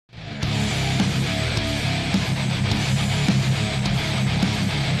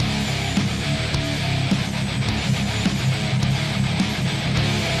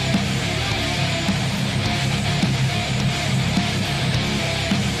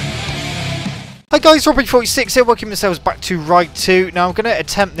Hi guys, Robbie46 here, welcome yourselves back to Ride 2. Now I'm going to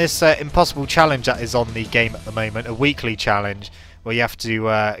attempt this impossible challenge that is on the game at the moment, a weekly challenge where you have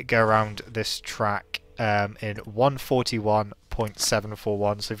to go around this track in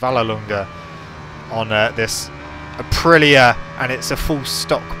 141.741, so Vallelunga on this Aprilia, and it's a full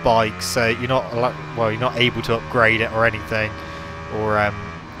stock bike, so you're not able to upgrade it or anything, or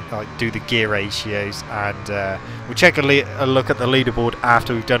like do the gear ratios, and we'll check a look at the leaderboard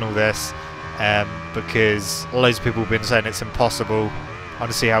after we've done all this. Because loads of people have been saying it's impossible. I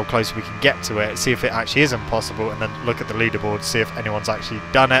want to see how close we can get to it, see if it actually is impossible, and then look at the leaderboard, see if anyone's actually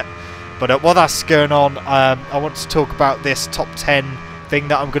done it. But while that's going on, I want to talk about this top 10 thing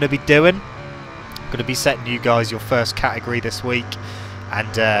that I'm going to be doing. I'm going to be setting you guys your first category this week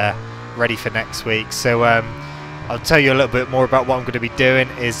and ready for next week. So I'll tell you a little bit more about what I'm going to be doing.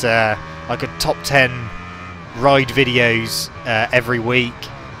 Is like a top 10 ride videos every week,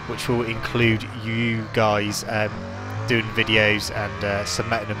 which will include you guys doing videos and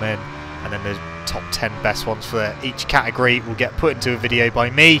submitting them in, and then the top 10 best ones for each category will get put into a video by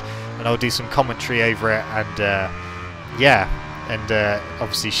me, and I'll do some commentary over it, and yeah, and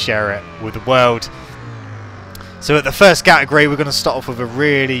obviously share it with the world. So at the first category, we're going to start off with a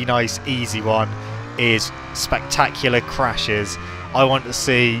really nice easy one, is spectacular crashes. I want to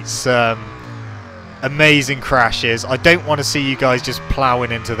see some amazing crashes. I don't want to see you guys just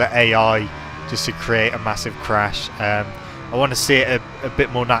ploughing into the AI just to create a massive crash. I want to see it a bit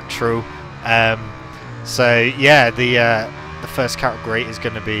more natural. So yeah, the first category is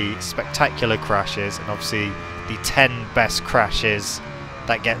going to be spectacular crashes, and obviously the 10 best crashes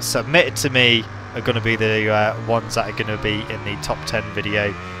that get submitted to me are going to be the ones that are going to be in the top 10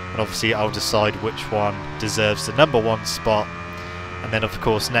 video, and obviously I'll decide which one deserves the #1 spot. And then of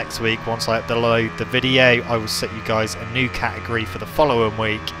course next week, once I upload the video, I will set you guys a new category for the following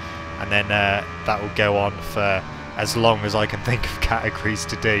week, and then that will go on for as long as I can think of categories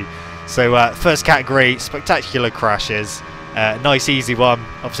to do. So first category, spectacular crashes. Nice easy one.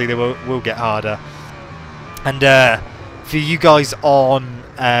 Obviously they will get harder. And for you guys on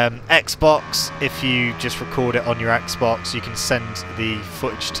Xbox, if you just record it on your Xbox, you can send the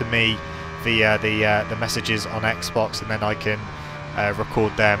footage to me via the messages on Xbox, and then I can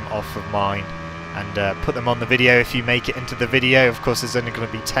record them off of mine and put them on the video if you make it into the video. Of course, there's only going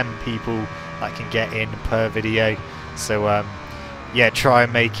to be 10 people that can get in per video, so yeah, try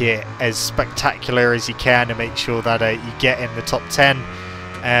and make it as spectacular as you can and make sure that you get in the top 10.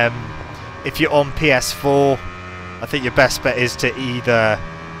 If you're on PS4, I think your best bet is to either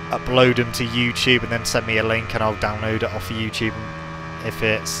upload them to YouTube and then send me a link and I'll download it off of YouTube. If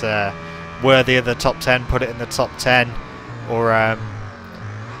it's worthy of the top 10, put it in the top 10. Or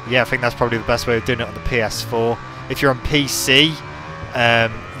yeah, I think that's probably the best way of doing it on the PS4. If you're on PC,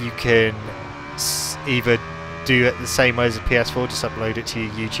 you can either do it the same way as the PS4, just upload it to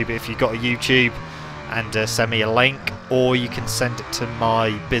your YouTube if you've got a YouTube, and send me a link, or you can send it to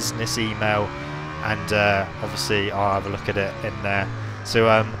my business email, and obviously I'll have a look at it in there.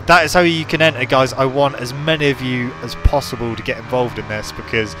 So that is how you can enter, guys. I want as many of you as possible to get involved in this,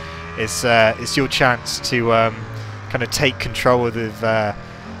 because it's your chance to kind of take control of the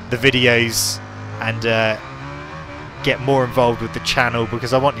videos and get more involved with the channel,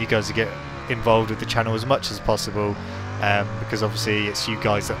 because I want you guys to get involved with the channel as much as possible, because obviously it's you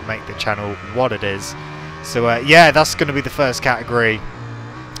guys that make the channel what it is. So yeah, that's going to be the first category,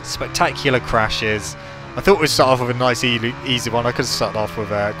 spectacular crashes. I thought we'd start off with a nice easy one. I could have started off with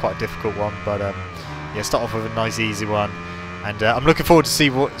quite a difficult one, but yeah, start off with a nice easy one, and I'm looking forward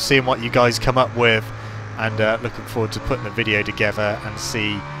to seeing what you guys come up with, and looking forward to putting the video together and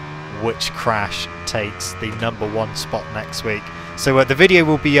see which crash takes the #1 spot next week. So the video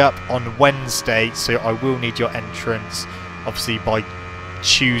will be up on Wednesday, so I will need your entrance obviously by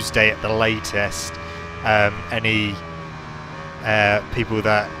Tuesday at the latest. Any people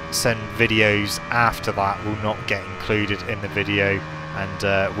that send videos after that will not get included in the video and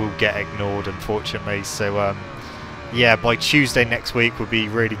will get ignored, unfortunately. So yeah, by Tuesday next week would be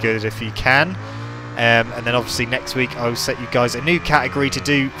really good if you can. And then obviously next week I'll set you guys a new category to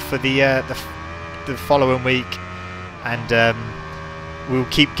do for the following week, and we'll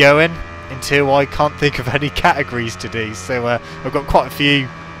keep going until I can't think of any categories to do. So I've got quite a few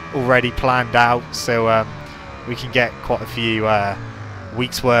already planned out, so we can get quite a few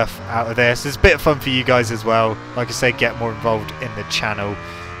weeks worth out of this. It's a bit of fun for you guys as well. Like I say, get more involved in the channel,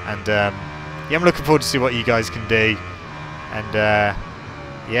 and yeah, I'm looking forward to see what you guys can do, and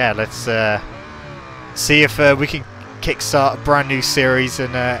yeah, let's see if we can kickstart a brand new series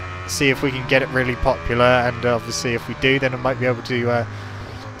and see if we can get it really popular, and obviously if we do, then I might be able to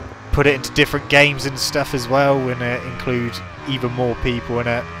put it into different games and stuff as well, and include even more people in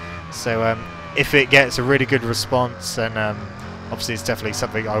it. So if it gets a really good response, then obviously it's definitely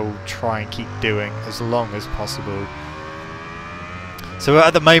something I will try and keep doing as long as possible. So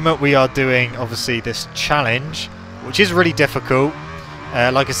at the moment we are doing obviously this challenge, which is really difficult.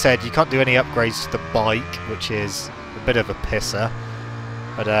 Like I said, you can't do any upgrades to the bike, which is a bit of a pisser.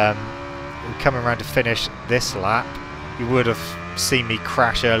 But we're coming around to finish this lap. You would have seen me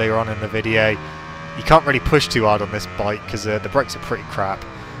crash earlier on in the video. You can't really push too hard on this bike because the brakes are pretty crap.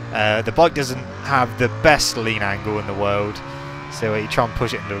 The bike doesn't have the best lean angle in the world, so you try and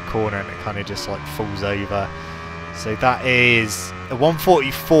push it into a corner and it kind of just like falls over. So that is a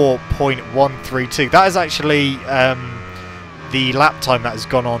 144.132. That is actually the lap time that has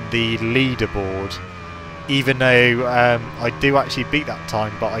gone on the leaderboard, even though I do actually beat that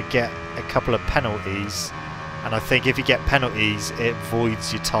time, but I get a couple of penalties, and I think if you get penalties it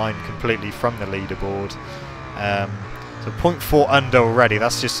voids your time completely from the leaderboard. So 0.4 under already,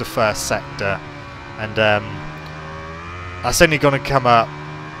 that's just the first sector, and that's only going to come up,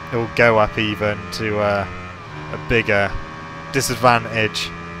 it will go up even to a bigger disadvantage.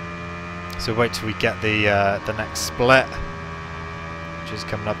 So wait till we get the next split, which is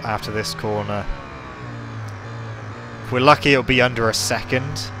coming up after this corner. If we're lucky it'll be under a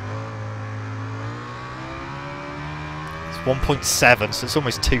second. It's 1.7, so it's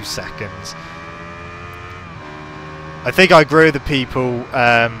almost 2 seconds. I think I agree with the people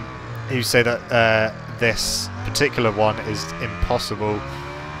who say that this particular one is impossible.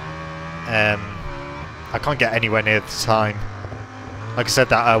 I can't get anywhere near the time. Like I said,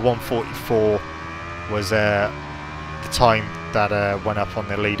 that 144 was the time that went up on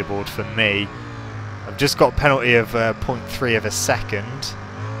the leaderboard for me. I've just got a penalty of 0.3 of a second,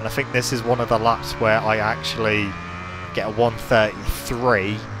 and I think this is one of the laps where I actually get a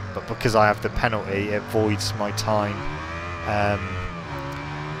 133, but because I have the penalty it voids my time,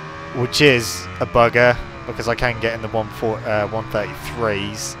 which is a bugger because I can get in the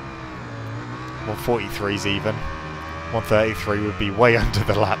 133s, 143s even. 133 would be way under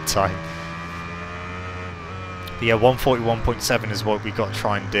the lap time. But yeah, 141.7 is what we got to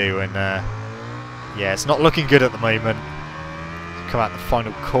try and do, and yeah, it's not looking good at the moment. Come out the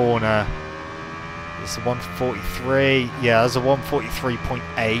final corner. It's a 143. Yeah, there's a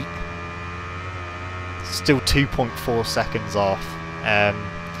 143.8. Still 2.4 seconds off.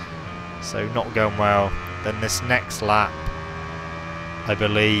 So not going well. Then this next lap, I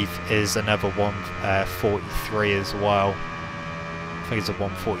believe, is another 143 as well. I think it's a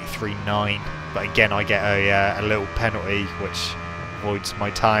 143.9. But again, I get a little penalty, which voids my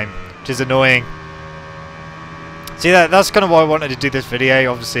time, which is annoying. See, that's kind of why I wanted to do this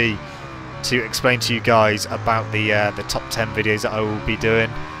video, obviously, to explain to you guys about the top 10 videos that I will be doing,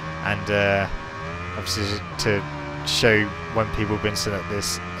 and obviously to show when people have been saying that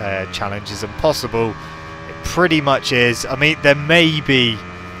this challenge is impossible. It pretty much is. I mean, there may be,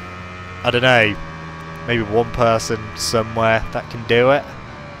 I don't know, maybe one person somewhere that can do it,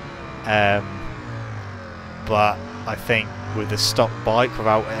 but I think with a stock bike,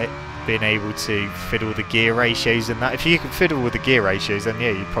 without it being able to fiddle the gear ratios and that, if you could fiddle with the gear ratios, then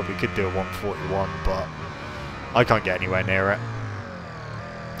yeah, you probably could do a 141, but I can't get anywhere near it.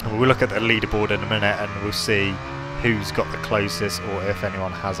 And we'll look at the leaderboard in a minute and we'll see who's got the closest, or if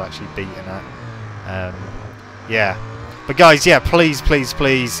anyone has actually beaten it. Yeah, but guys, yeah, please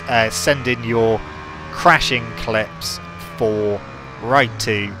send in your crashing clips for Ride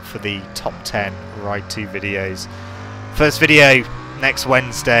 2 for the top 10 Ride 2 videos. First video next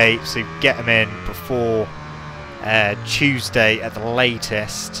Wednesday, so get them in before Tuesday at the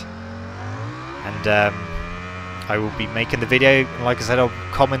latest, and I will be making the video, and like I said, I'll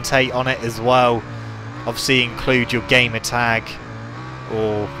commentate on it as well. Obviously include your gamer tag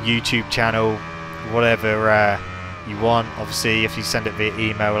or YouTube channel, whatever you want. Obviously if you send it via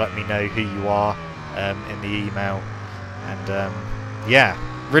email, let me know who you are in the email, and yeah,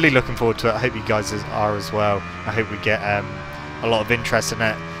 really looking forward to it. I hope you guys are as well. I hope we get a lot of interest in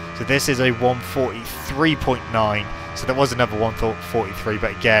it. So this is a 143.9, so there was another 143,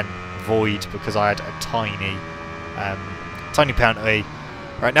 but again void because I had a tiny penalty.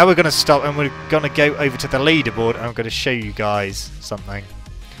 Right, now we're going to stop and we're going to go over to the leaderboard, and I'm going to show you guys something.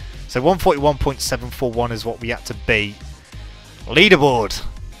 So 141.741 is what we had to beat. Leaderboard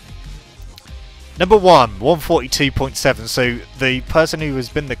number 1, 142.7. So the person who has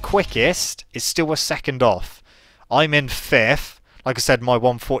been the quickest is still a second off. I'm in 5th. Like I said, my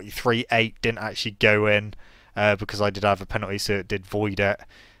 143.8 didn't actually go in because I did have a penalty, so it did void it.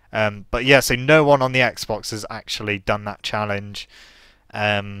 But yeah, so no one on the Xbox has actually done that challenge.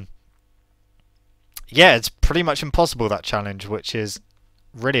 yeah, it's pretty much impossible, that challenge, which is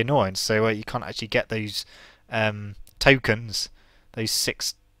really annoying. So you can't actually get those tokens, those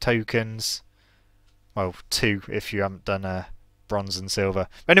 6 tokens. Well, 2 if you haven't done bronze and silver.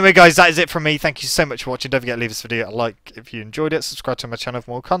 But anyway, guys, that is it from me. Thank you so much for watching. Don't forget to leave this video a like if you enjoyed it. Subscribe to my channel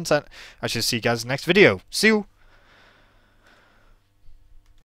for more content. I shall see you guys in the next video. See you!